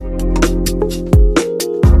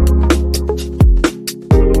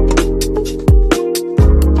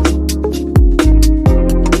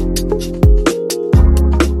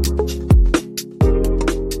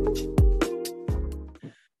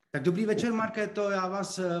Markéto, já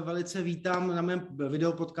vás velice vítám na mém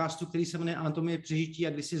videopodcastu, který se jmenuje Anatomie přežití a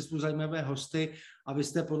kdy si zvu zajímavé hosty a vy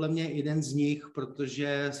jste podle mě jeden z nich,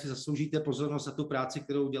 protože si zasloužíte pozornost za tu práci,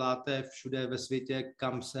 kterou děláte všude ve světě,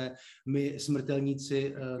 kam se my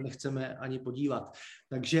smrtelníci nechceme ani podívat.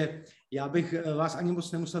 Takže já bych vás ani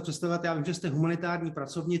moc nemusel představovat, já vím, že jste humanitární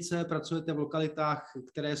pracovnice, pracujete v lokalitách,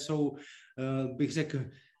 které jsou, bych řekl,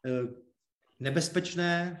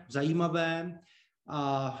 nebezpečné, zajímavé.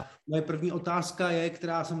 A moje první otázka je,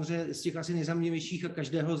 která samozřejmě z těch asi nejzajímavějších a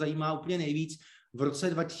každého zajímá úplně nejvíc. V roce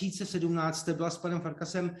 2017 byla s panem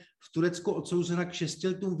Farkasem v Turecku odsouzena k 6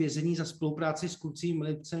 letům vězení za spolupráci s kurdskými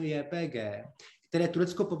milicemi JPG, které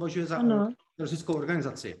Turecko považuje za teroristickou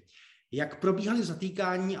organizaci. Jak probíhaly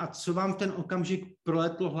zatýkání a co vám v ten okamžik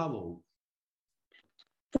proletlo hlavou?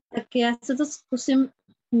 Tak já se to zkusím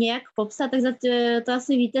nějak popsat, tak to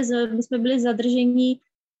asi víte, my jsme byli zadrženi,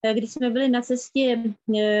 když jsme byli na cestě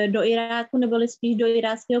do Iráku, nebo spíš do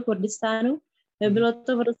iráckého Kurdistánu. Bylo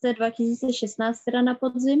to v roce 2016, teda na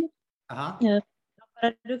podzim. Aha.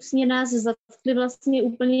 Paradoxně nás zatkli vlastně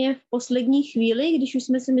úplně v poslední chvíli, když už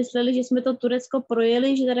jsme si mysleli, že jsme to Turecko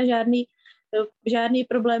projeli, že teda žádný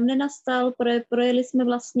problém nenastal. Projeli jsme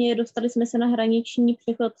vlastně, dostali jsme se na hraniční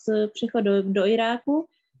přechod do Iráku.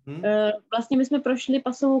 Vlastně my jsme prošli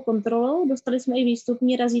pasovou kontrolou, dostali jsme i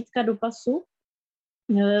výstupní razítka do pasu.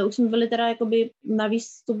 Už jsme byli teda jakoby na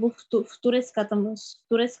výstupu v Turecka, tam z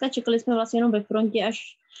Turecka čekali jsme vlastně jenom ve frontě,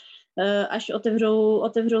 až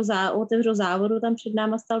otevřou závodu, tam před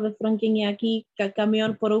náma stal ve frontě nějaký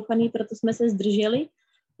kamion porouchaný, proto jsme se zdrželi.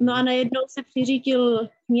 No a najednou se přiřítil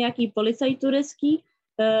nějaký policajt turecký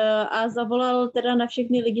a zavolal teda na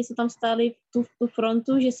všechny lidi, co tam stáli v tu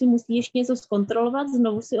frontu, že si musí ještě něco zkontrolovat,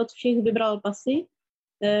 znovu si od všech vybral pasy.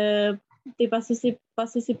 Ty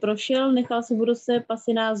pasy si prošel, nechal si v ruce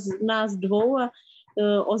pasy nás dvou a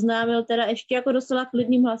oznámil teda ještě jako docela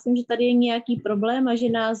klidným hlasem, že tady je nějaký problém a že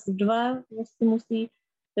nás dva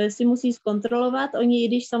si musí zkontrolovat. Oni,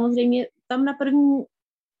 když samozřejmě tam na první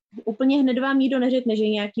úplně hned vám nikdo neřekne, že je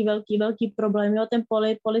nějaký velký problém. Jo? Ten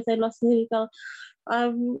policajt vlastně říkal, a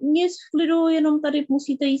mě v klidu, jenom tady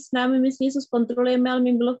musíte jít s námi, my si něco zkontrolujeme, ale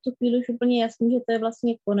mi bylo v tu chvíli už úplně jasný, že to je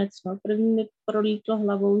vlastně konec. No. První mi prolítlo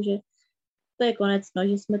hlavou, že to je konec, no,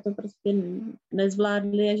 že jsme to prostě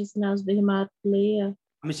nezvládli a že se nás vyhmátli.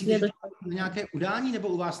 A myslíte, že to nějaké udání, nebo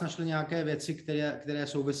u vás našli nějaké věci, které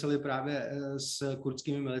souvisely právě s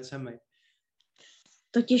kurdskými milicemi?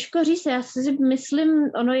 To těžko říct, já si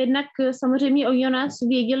myslím, ono jednak samozřejmě oni o nás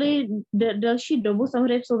věděli delší dobu,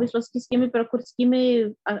 samozřejmě v souvislosti s těmi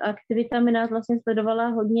prokurdskými aktivitami nás vlastně sledovala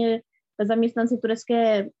hodně zaměstnanci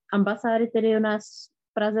turecké ambasády, tedy v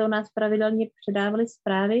Praze o nás pravidelně předávali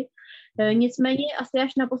zprávy. Nicméně asi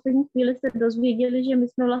až na poslední chvíli se dozvěděli, že my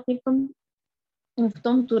jsme vlastně v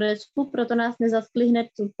tom Turecku, proto nás nezatkli hned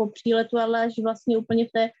po příletu, ale až vlastně úplně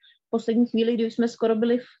v té poslední chvíli, kdy už jsme skoro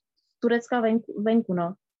byli v Turecka venku,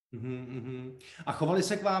 no. A chovali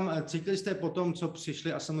se k vám, cítili jste po tom, co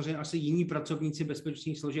přišli a samozřejmě asi jiní pracovníci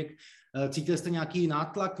bezpečnostních složek, cítili jste nějaký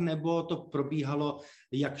nátlak nebo to probíhalo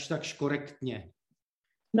jakž takž korektně?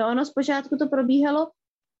 No ono zpočátku to probíhalo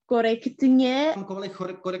korektně. Chovali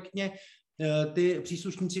korektně ty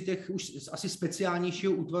příslušníci těch už asi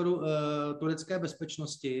speciálnějšího útvaru turecké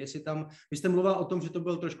bezpečnosti. Vy jste mluvila o tom, že to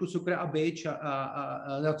byl trošku cukr a bič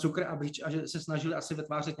a že se snažili asi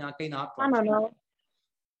vytvářet nějaký nátlak. Ano, no.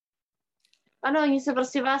 Ano, oni se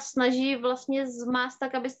prostě vás snaží vlastně zmást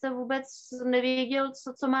tak, abyste vůbec nevěděl,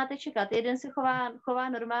 co máte čekat. Jeden se chová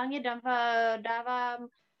normálně, dává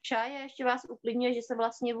čaj a ještě vás uklidňuje, že se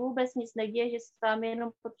vlastně vůbec nic neděje, že se tam jenom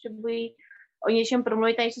potřebují o něčem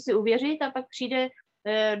promluvit a něco si uvěřit a pak přijde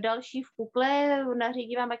další v kukle,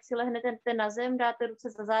 nařídí vám, jak si lehnete na zem, dáte ruce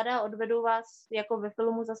za záda, odvedou vás jako ve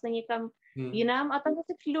filmu zase někam jinam a tam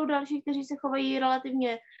zase přijdou další, kteří se chovají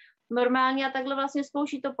relativně normálně a takhle vlastně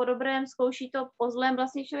zkouší to po dobrém, zkouší to po zlém,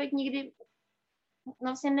 vlastně člověk nikdy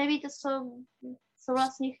vlastně nevíte, co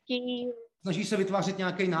vlastně chtějí. Snaží se vytvářet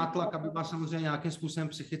nějaký nátlak, aby vás samozřejmě nějakým způsobem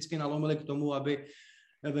psychicky nalomili k tomu, aby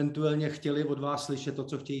eventuálně chtěli od vás slyšet to,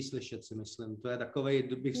 co chtějí slyšet, si myslím. To je takovej,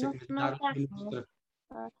 bych řekl,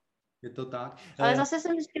 Je to tak. Ale zase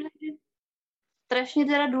jsem myslela, že strašně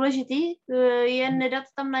teda důležitý je nedat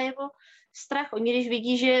tam najevo strach. Oni, když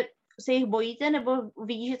vidí, že se jich bojíte, nebo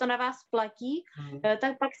vidí, že to na vás platí,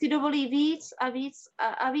 tak pak si dovolí víc a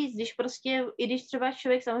víc, když prostě, i když třeba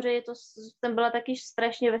člověk, samozřejmě jsem byla taky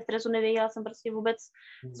strašně ve stresu, nevěděla jsem prostě vůbec,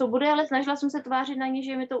 co bude, ale snažila jsem se tvářit na ně,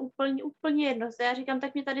 že mi to úplně jedno. Já říkám,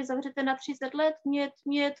 tak mě tady zavřete na 30 let,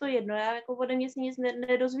 mě je to jedno, já jako ode mě si nic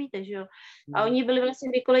nedozvíte, že jo. A oni byli vlastně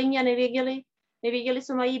vykolejní a nevěděli,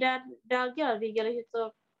 co mají dál dělat, věděli, že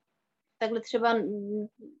to takhle třeba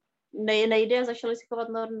nejde a začali si chovat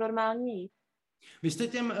normálně. Vy jste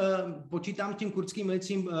počítám těm kurdským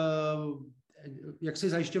milicím, jak si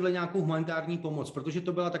zajišťovali nějakou humanitární pomoc, protože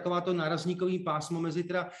to byla takováto nárazníkový pásmo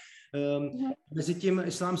mezi tím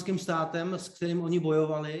islámským státem, s kterým oni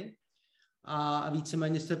bojovali, a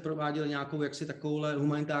víceméně jste prováděli nějakou jaksi takovouhle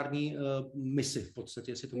humanitární misi v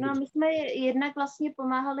podstatě. No, my jsme jednak vlastně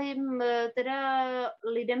pomáhali teda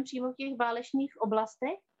lidem přímo v těch válečných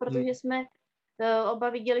oblastech, protože jsme oba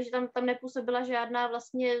viděli, že tam nepůsobila žádná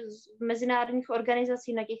vlastně z mezinárodních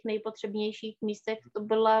organizací na těch nejpotřebnějších místech.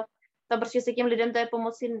 Tam prostě se těm lidem té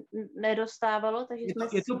pomoci nedostávalo. Takže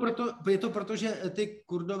je to proto, že ty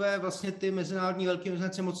Kurdové vlastně ty mezinárodní velké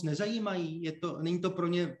organizace moc nezajímají? Není to pro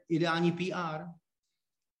ně ideální PR?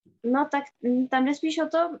 No tak tam jde spíš o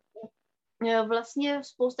to, vlastně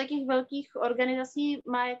spousta těch velkých organizací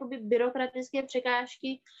má jakoby byrokratické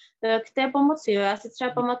překážky k té pomoci. Já si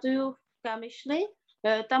třeba pamatuju v Kamyšli,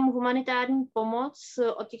 tam humanitární pomoc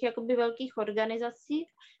od těch jakoby velkých organizací,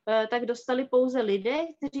 tak dostali pouze lidé,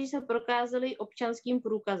 kteří se prokázali občanským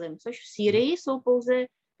průkazem, což v Sýrii jsou pouze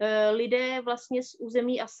lidé vlastně z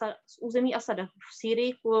území Asada. V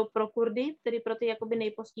Sýrii pro Kurdy, tedy pro ty jakoby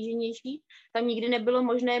nejpostiženější, tam nikdy nebylo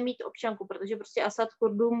možné mít občanku, protože prostě Asad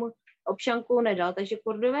Kurdům občanku nedal. Takže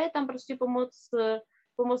Kurdové tam prostě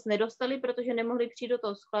pomoc nedostali, protože nemohli přijít do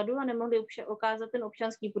toho skladu a nemohli ukázat ten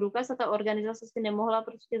občanský průkaz a ta organizace si nemohla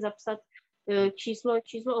prostě zapsat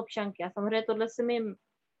číslo občanky. A samozřejmě tohle se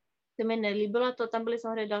mi nelíbilo, tam byly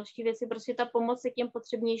samozřejmě další věci, prostě ta pomoc se těm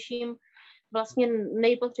potřebnějším, vlastně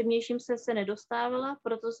nejpotřebnějším se nedostávala,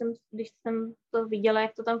 proto když jsem to viděla,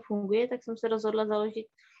 jak to tam funguje, tak jsem se rozhodla založit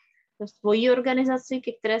svoji organizaci,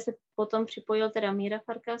 ke které se potom připojil teda Míra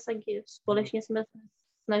Farkas a společně jsme se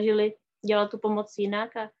snažili dělat tu pomoc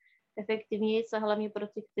jinak a efektivněji a hlavně pro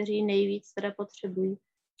ty, kteří nejvíc teda potřebují.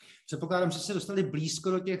 Předpokládám, že se dostali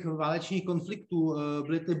blízko do těch válečných konfliktů.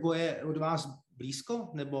 Byly ty boje od vás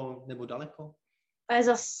blízko nebo daleko? Ale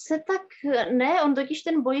zase tak ne, on totiž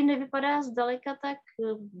ten boj nevypadá zdaleka tak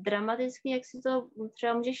dramaticky, jak si to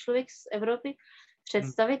třeba může člověk z Evropy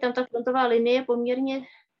představit. Tam ta frontová linie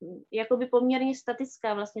je poměrně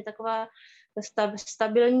statická, vlastně taková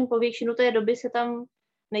stabilní, po většinu té doby se tam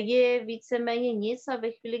neděje víceméně nic a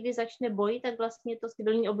ve chvíli, kdy začne boj, tak vlastně to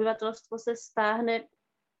civilní obyvatelstvo se stáhne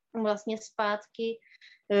vlastně zpátky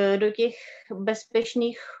do těch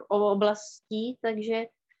bezpečných oblastí, takže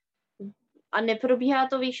a neprobíhá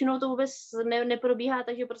to většinou, to vůbec neprobíhá,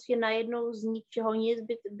 takže prostě najednou z ničeho nic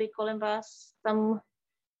by kolem vás tam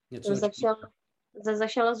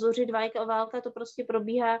začala zuřit válka, to prostě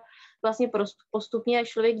probíhá vlastně postupně a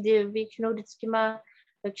člověk většinou vždycky má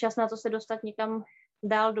čas na to se dostat někam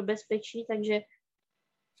dál do bezpečí, takže...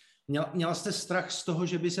 Měla jste strach z toho,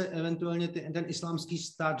 že by se eventuálně ten islámský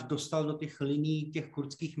stát dostal do těch linií těch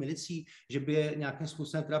kurdských milicí, že by je nějakým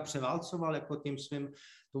způsobem teda převálcoval jako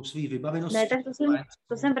tou svý vybaveností? Ne, tak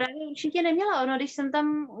to jsem právě určitě neměla. Ono, když jsem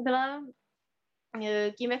tam byla,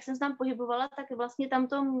 tím, jak jsem se tam pohybovala, tak vlastně tam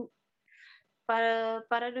to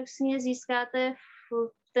paradoxně získáte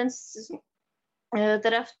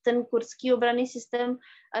ten kurdský obranný systém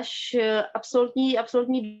až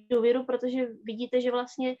absolutní důvěru, bude vidíte, že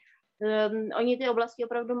vlastně oni ty oblasti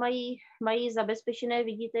opravdu mají zabezpečené,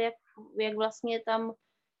 vidíte, jak vlastně tam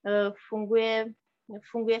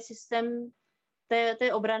funguje systém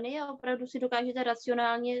té obrany a opravdu si dokážete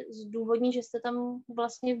racionálně zdůvodnit, že jste tam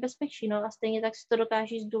vlastně v bezpečí. No a stejně tak si to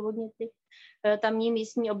dokáží zdůvodnit ty tamní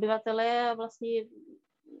místní obyvatelé a vlastně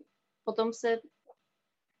potom se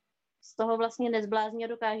z toho vlastně nezblázní a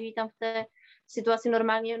dokáží tam v té situaci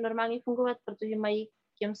normálně fungovat, protože mají k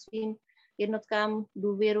těm svým jednotkám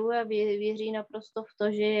důvěru a věří naprosto v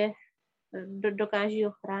to, že je dokáží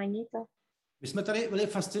ochránit. My jsme tady byli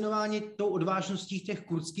fascinováni tou odvážností těch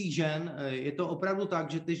kurdských žen. Je to opravdu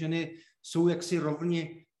tak, že ty ženy jsou jaksi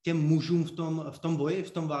rovni těm mužům v tom boji,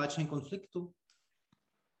 v tom válečném konfliktu?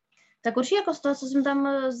 Tak určitě jako z toho, co jsem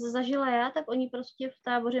tam zažila já, tak oni prostě v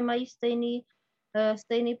táboře mají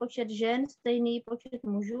stejný počet žen, stejný počet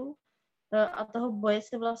mužů a toho boje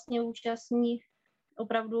se vlastně účastní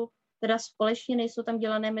opravdu teda společně, nejsou tam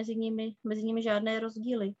dělané mezi nimi žádné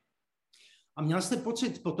rozdíly. A měla jste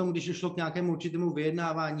pocit potom, když došlo k nějakému určitému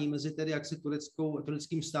vyjednávání mezi tedy jaksi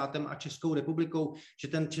tureckým státem a Českou republikou, že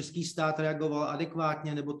ten český stát reagoval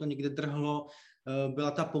adekvátně, nebo to někde drhlo?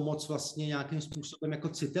 Byla ta pomoc vlastně nějakým způsobem jako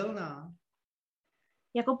citelná?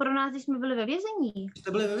 Jako pro nás, když jsme byli ve vězení. Když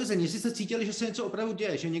jste byli ve vězení, jestli jste cítili, že se něco opravdu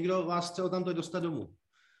děje, že někdo vás chce tamto dostat domů?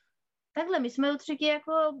 Takhle, my jsme určitě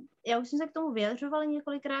já už jsem se k tomu vyjadřovala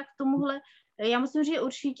několikrát, k tomuhle, Já musím říct,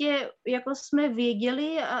 určitě jako jsme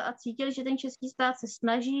věděli a cítili, že ten český stát se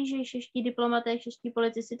snaží, že čeští diplomaté, čeští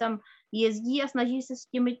politici tam jezdí a snaží se s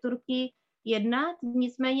těmi Turky jednat,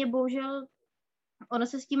 nicméně bohužel ono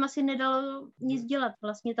se s tím asi nedalo nic dělat.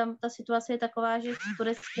 Vlastně tam ta situace je taková, že v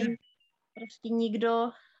tureckém prostě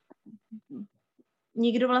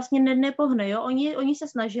nikdo vlastně nepohne, jo. Oni se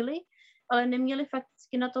snažili, ale neměli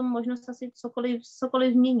fakticky na tom možnost asi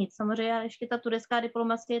cokoliv změnit. Samozřejmě ještě ta turecká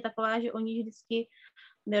diplomacie je taková, že oni vždycky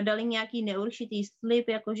dali nějaký neurčitý slib,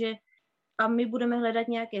 jakože a my budeme hledat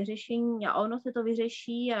nějaké řešení a ono se to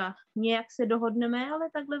vyřeší a nějak se dohodneme, ale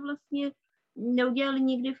takhle vlastně neudělali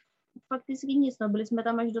nikdy fakticky nic. No, byli jsme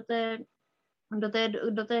tam až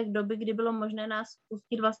do té doby, kdy bylo možné nás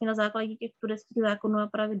pustit vlastně na základě těch tureckých zákonů a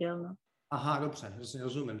pravidel. No. Aha, dobře,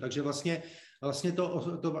 rozumím. Takže vlastně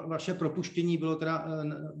to vaše propuštění bylo teda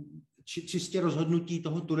čistě rozhodnutí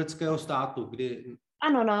toho tureckého státu, kdy...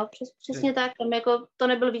 Ano, no, přesně tak. Jako to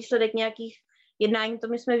nebyl výsledek nějakých jednání, to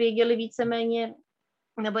my jsme věděli víceméně,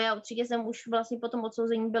 nebo já určitě jsem už vlastně po tom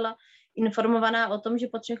odsouzení byla informovaná o tom, že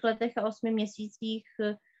po 3 letech a 8 měsících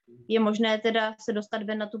je možné teda se dostat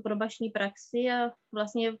ven na tu probační praxi a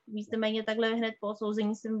vlastně víceméně takhle hned po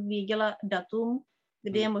odsouzení jsem věděla datum,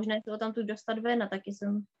 kdy je možné se o tam tu dostat ven a taky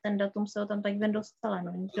jsem ten datum se o tam tak ven dostala.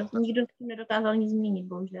 No. Nikdo s tím nedokázal nic změnit,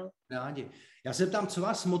 bohužel. Rádi. Já se ptám, co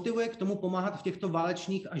vás motivuje k tomu pomáhat v těchto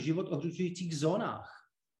válečných a život ohrožujících zónách?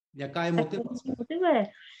 Jaká je motivace?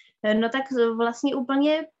 No tak vlastně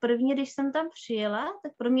úplně prvně, když jsem tam přijela,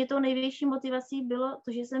 tak pro mě tou největší motivací bylo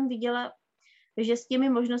to, že jsem viděla, že s těmi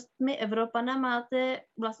možnostmi Evropana máte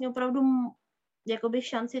vlastně opravdu jakoby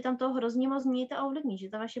šanci tam to hrozně moc změnit a ovlivnit, že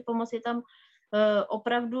ta vaše pomoc je tam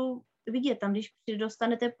opravdu vidět. Tam, když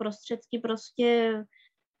dostanete prostředky prostě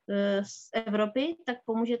z Evropy, tak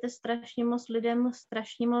pomůžete strašně moc lidem,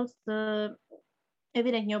 strašně moc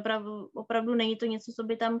evidentně. Opravdu není to něco, co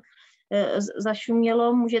by tam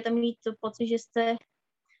zašumělo. Můžete mít pocit, že jste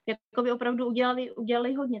jakoby opravdu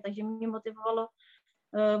udělali hodně, takže mě motivovalo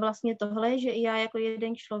vlastně tohle, že i já jako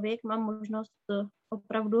jeden člověk mám možnost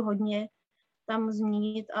opravdu hodně tam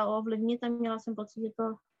změnit a ovlivnit a měla jsem pocit, že to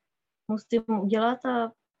musím udělat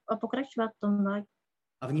a pokračovat v tom.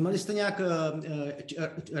 A vnímali jste nějak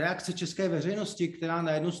reakce české veřejnosti, která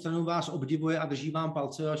na jednu stranu vás obdivuje a drží vám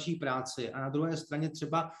palce ve vaší práci a na druhé straně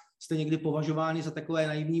třeba jste někdy považováni za takové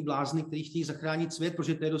naivní blázny, kteří chtějí zachránit svět,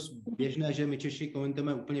 protože to je dost běžné, že my Češi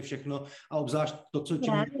komentujeme úplně všechno a obzvlášť to, co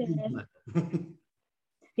činíme.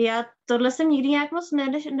 Já tohle jsem nikdy nějak moc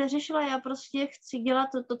neřešila, já prostě chci dělat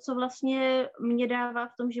to, co vlastně mě dává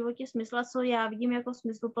v tom životě smysl a co já vidím jako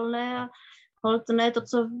smysluplné a holt ne to,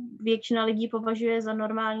 co většina lidí považuje za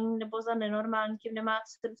normální nebo za nenormální, tím nemá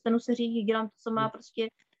cenu se řídit, dělám to, co má prostě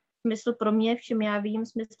smysl pro mě, v čem já vidím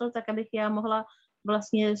smysl, tak abych já mohla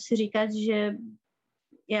vlastně si říkat, že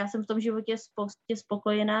já jsem v tom životě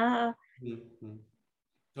spokojená.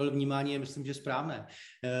 Tohle vnímání je, myslím, že správné.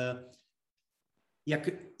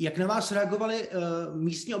 Jak na vás reagovali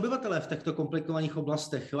místní obyvatelé v těchto komplikovaných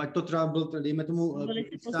oblastech? Ať to třeba byl, dejme tomu,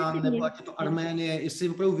 Kurdskán, nebo ať je to Arménie, jestli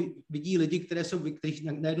opravdu vidí lidi, kteří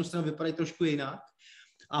na jednu stranu vypadají trošku jinak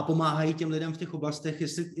a pomáhají těm lidem v těch oblastech,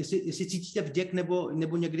 jestli cítíte vděk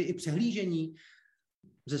nebo někdy i přehlížení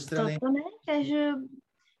ze strany? To ne, takže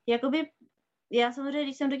jakoby já samozřejmě,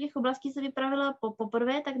 když jsem do těch oblastí se vypravila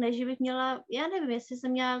poprvé, tak ne, že bych měla, já nevím, jestli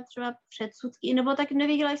jsem měla třeba předsudky, nebo tak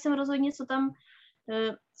nevěděla jsem rozhodně,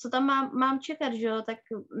 co tam mám čekat, že jo, tak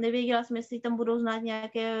nevěděla jsem, jestli tam budou znát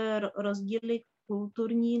nějaké rozdíly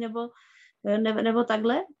kulturní nebo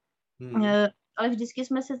takhle, ale vždycky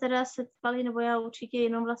jsme se teda setkali, nebo já určitě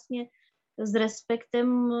jenom vlastně s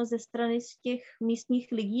respektem ze strany z těch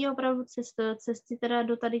místních lidí, opravdu cesty teda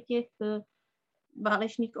do tady těch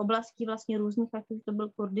válečných oblastí vlastně různých, ať to byl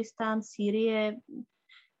Kurdistán, Sýrie,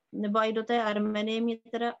 nebo i do té Arménie mě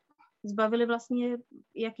teda zbavili vlastně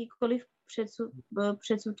jakýkoliv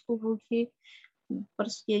předsudků vůči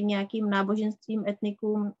prostě nějakým náboženstvím,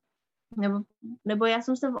 etnikům, nebo já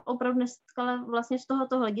jsem se opravdu nesetkala vlastně z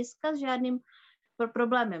tohoto hlediska s žádným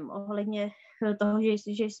problémem ohledně toho,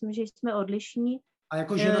 že jsme odlišní. A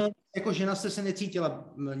jako žena jste se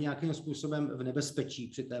necítila nějakým způsobem v nebezpečí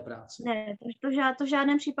při té práci? Ne, to v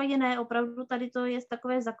žádném případě ne, opravdu tady to je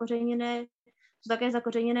takové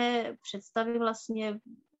zakořeněné představy vlastně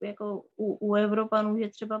jako u Evropanů, že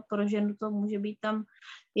třeba pro ženu to může být tam.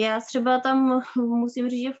 Já třeba tam musím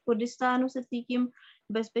říct, že v Kurdistánu se cítím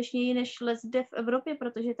bezpečněji než zde v Evropě,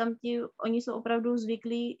 protože tam oni jsou opravdu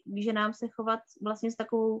zvyklí k ženám se chovat vlastně s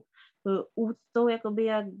takovou úctou,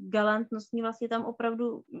 jakoby a galantností, vlastně tam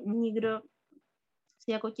opravdu nikdo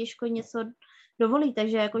si jako těžko něco dovolí,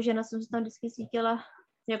 takže jako žena jsem se tam vždycky cítila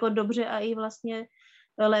jako dobře a i vlastně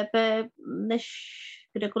lépe než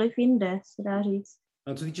kdekoliv jinde, se dá říct.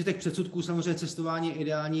 A co týče těch předsudků, samozřejmě cestování je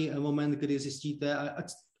ideální moment, kdy zjistíte,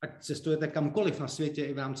 ať cestujete kamkoliv na světě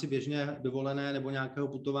i v rámci běžné dovolené nebo nějakého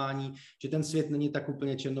putování, že ten svět není tak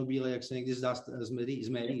úplně černobílý, jak se někdy zdá z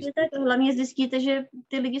médií. Tak hlavně zjistíte, že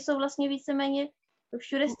ty lidi jsou vlastně víceméně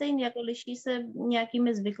všude stejný, jako liší se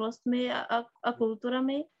nějakými zvyklostmi a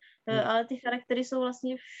kulturami, ale ty charaktery jsou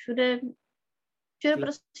vlastně všude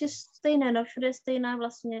prostě stejné, no, všude je stejná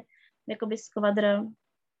vlastně jakoby skvadra.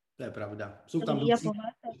 To je pravda. Jsou tam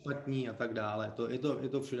špatní a tak dále. Je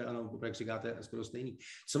to všude, ano, jak říkáte, skoro stejný.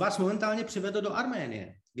 Co vás momentálně přivedlo do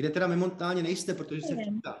Arménie? Kde teda momentálně nejste, protože jste v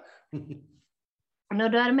Čechách? No,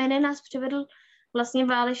 do Arménie nás přivedl vlastně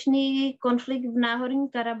válečný konflikt v Náhorním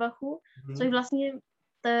Karabachu, což vlastně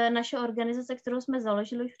naše organizace, kterou jsme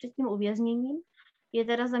založili už před tím uvězněním, je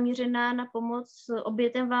teda zaměřená na pomoc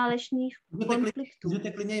obětem válečných konfliktů.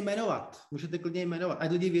 Můžete klidně jmenovat.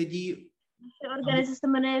 Ať lidi vědí. Naše organizace se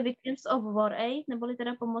jmenuje Victims of War Aid, neboli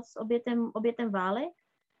teda pomoc obětem válek,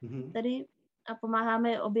 tedy a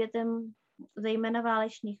pomáháme obětem zejména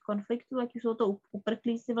válečných konfliktů, ať už jsou to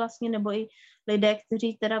uprchlíci vlastně, nebo i lidé,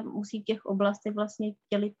 kteří teda musí v těch oblastech vlastně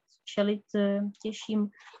čelit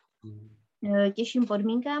těžším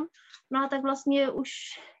podmínkám. No a tak vlastně už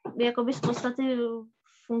jakoby z podstaty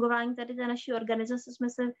fungování tady té naší organizace jsme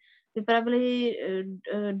se vypravili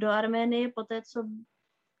do Arménie poté, co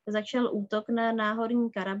začal útok na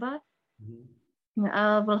Náhorní Karabach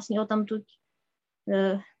a vlastně odtamtud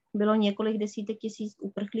bylo několik desítek tisíc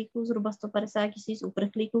uprchlíků, zhruba 150 000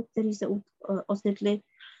 uprchlíků, kteří se ocitli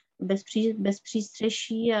bez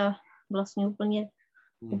přístřeší a vlastně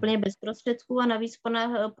úplně bez prostředků. A navíc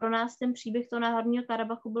pro nás ten příběh toho Náhorního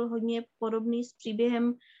Karabachu byl hodně podobný s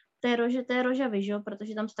příběhem té Rožavy, že?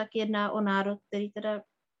 Protože tam se taky jedná o národ, který teda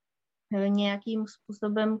nějakým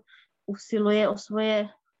způsobem usiluje o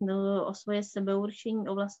svoje sebeurčení,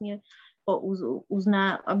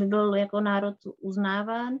 aby byl jako národ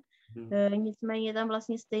uznáván. Nicméně tam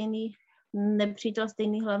vlastně stejný nepřítel,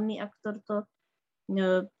 stejný hlavní aktor, to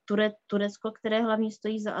Turecko, které hlavně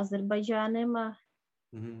stojí za Azerbajdžánem a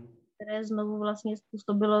které znovu vlastně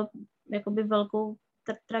způsobilo jakoby velkou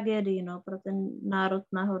tragédii, no, pro ten národ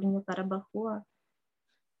Náhorního Karabachu.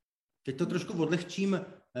 Teď to trošku odlehčím.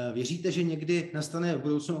 Věříte, že někdy nastane v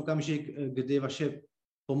budoucnu okamžik, kdy vaše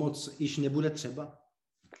pomoc již nebude třeba?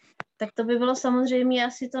 Tak to by bylo samozřejmě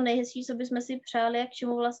asi to nejhezčí, co bychom si přáli a k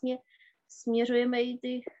čemu vlastně směřujeme i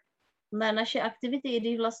ty na naše aktivity, i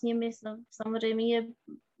když vlastně my samozřejmě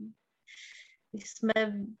jsme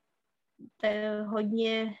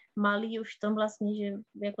hodně malí už v tom vlastně, že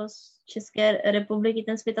jako z České republiky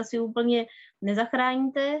ten svět asi úplně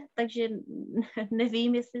nezachráníte, takže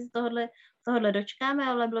nevím, jestli z tohohle dočkáme,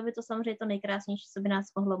 ale bylo by to samozřejmě to nejkrásnější, co by nás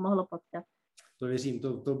mohlo potkat. To věřím,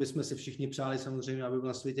 to bychom si všichni přáli samozřejmě, aby byl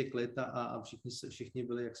na světě klid a všichni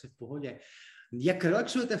byli jaksi v pohodě. Jak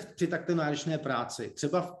relaxujete při takto náročné práci?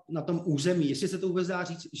 Třeba na tom území, jestli se to vůbec dá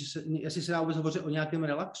říct, jestli se dá vůbec hovořit o nějakém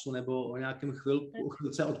relaxu nebo o nějakém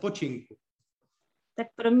chvilce odpočinku? Tak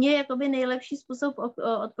pro mě jakoby nejlepší způsob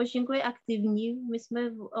odpočinku je aktivní. My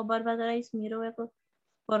jsme oba dva tady s Mírou jako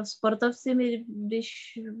sportovci, my když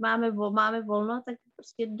máme volno, tak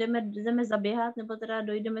prostě jdeme zaběhat, nebo teda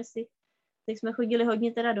dojdeme si. Tak jsme chodili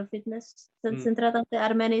hodně teda do fitness centra, tam v té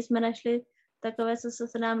Arménii jsme našli takové, co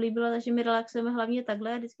se nám líbilo, takže my relaxujeme hlavně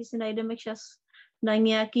takhle a vždycky si najdeme čas na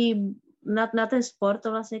nějaký, na ten sport,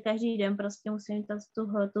 to vlastně každý den prostě musím mít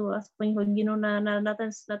tu aspoň hodinu na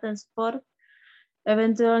ten sport.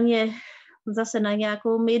 Eventuálně zase na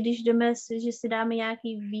nějakou, my když jdeme, že si dáme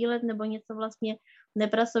nějaký výlet nebo něco vlastně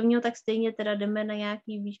nepracovního, tak stejně teda jdeme na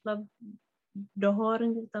nějaký výšlap do hor,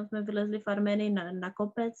 tam jsme vylezli v Arménii na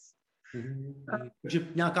kopec. Takže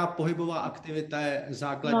nějaká pohybová aktivita je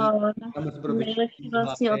základní. Nejlepší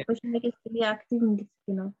vlastně odpočinek je aktivní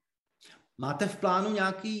vždycky, no. Máte v plánu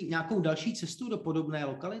nějakou další cestu do podobné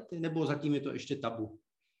lokality, nebo zatím je to ještě tabu?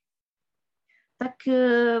 Tak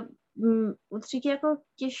určitě jako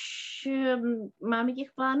máme těch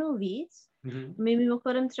plánů víc. My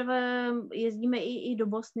mimochodem třeba jezdíme i do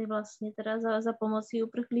Bosny vlastně, teda za pomocí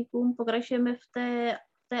uprchlíkům, pokračujeme v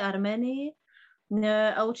té Arménii.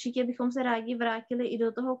 A určitě bychom se rádi vrátili i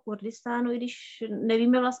do toho Kurdistánu, i když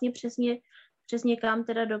nevíme vlastně přesně kam,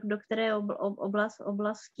 teda do které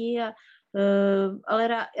oblasti,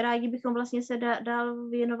 ale rádi bychom vlastně se dál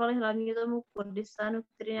věnovali hlavně tomu Kurdistánu,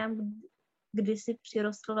 který nám kdysi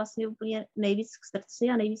přirostl vlastně úplně nejvíc k srdci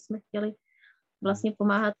a nejvíc jsme chtěli vlastně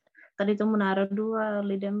pomáhat tady tomu národu a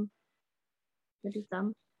lidem, kteří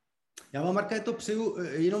tam. Já vám, Markéto, přeju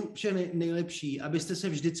jenom vše nejlepší, abyste se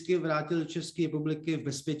vždycky vrátili do České republiky v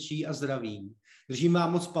bezpečí a zdraví. Držím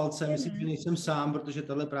vám moc palce, myslím, že nejsem sám, protože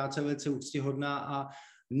tahle práce je velice úctyhodná a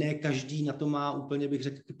ne každý na to má úplně, bych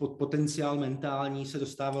řekl, potenciál mentální se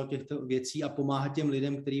dostávat do těchto věcí a pomáhat těm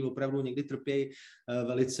lidem, kteří opravdu někdy trpějí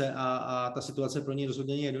velice a ta situace pro ně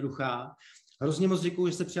rozhodně je jednoduchá. Hrozně moc děkuji,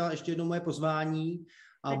 že jste přijala ještě jednou moje pozvání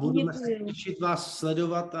a budeme se těšit vás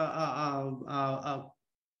sledovat a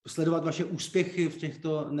sledovat vaše úspěchy v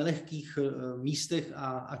těchto nelehkých místech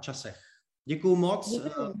a časech. Děkuji moc,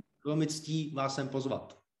 bylo mi ctí vás sem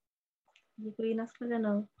pozvat. Děkuji,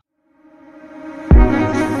 nashledanou.